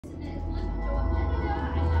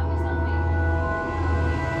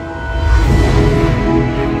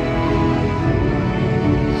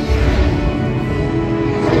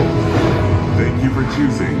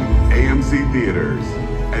Introducing AMC Theaters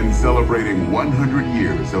and celebrating 100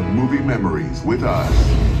 years of movie memories with us.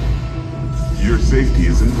 Your safety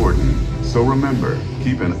is important, so remember,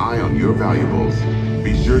 keep an eye on your valuables.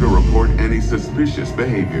 Be sure to report any suspicious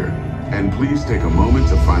behavior, and please take a moment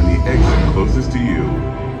to find the exit closest to you.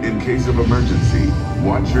 In case of emergency,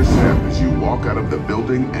 watch your step as you walk out of the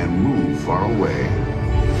building and move far away.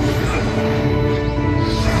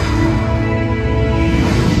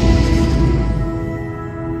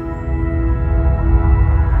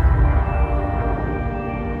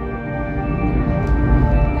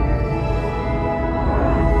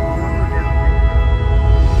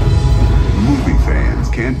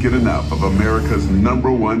 Can't get enough of America's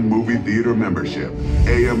 #1 movie theater membership,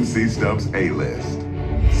 AMC Stubs A-List.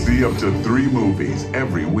 See up to 3 movies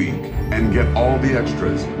every week and get all the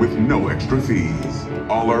extras with no extra fees.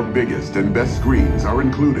 All our biggest and best screens are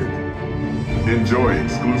included. Enjoy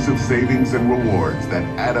exclusive savings and rewards that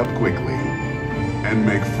add up quickly. And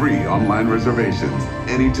make free online reservations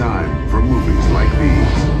anytime for movies like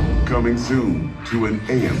these. Coming soon to an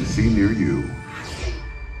AMC near you.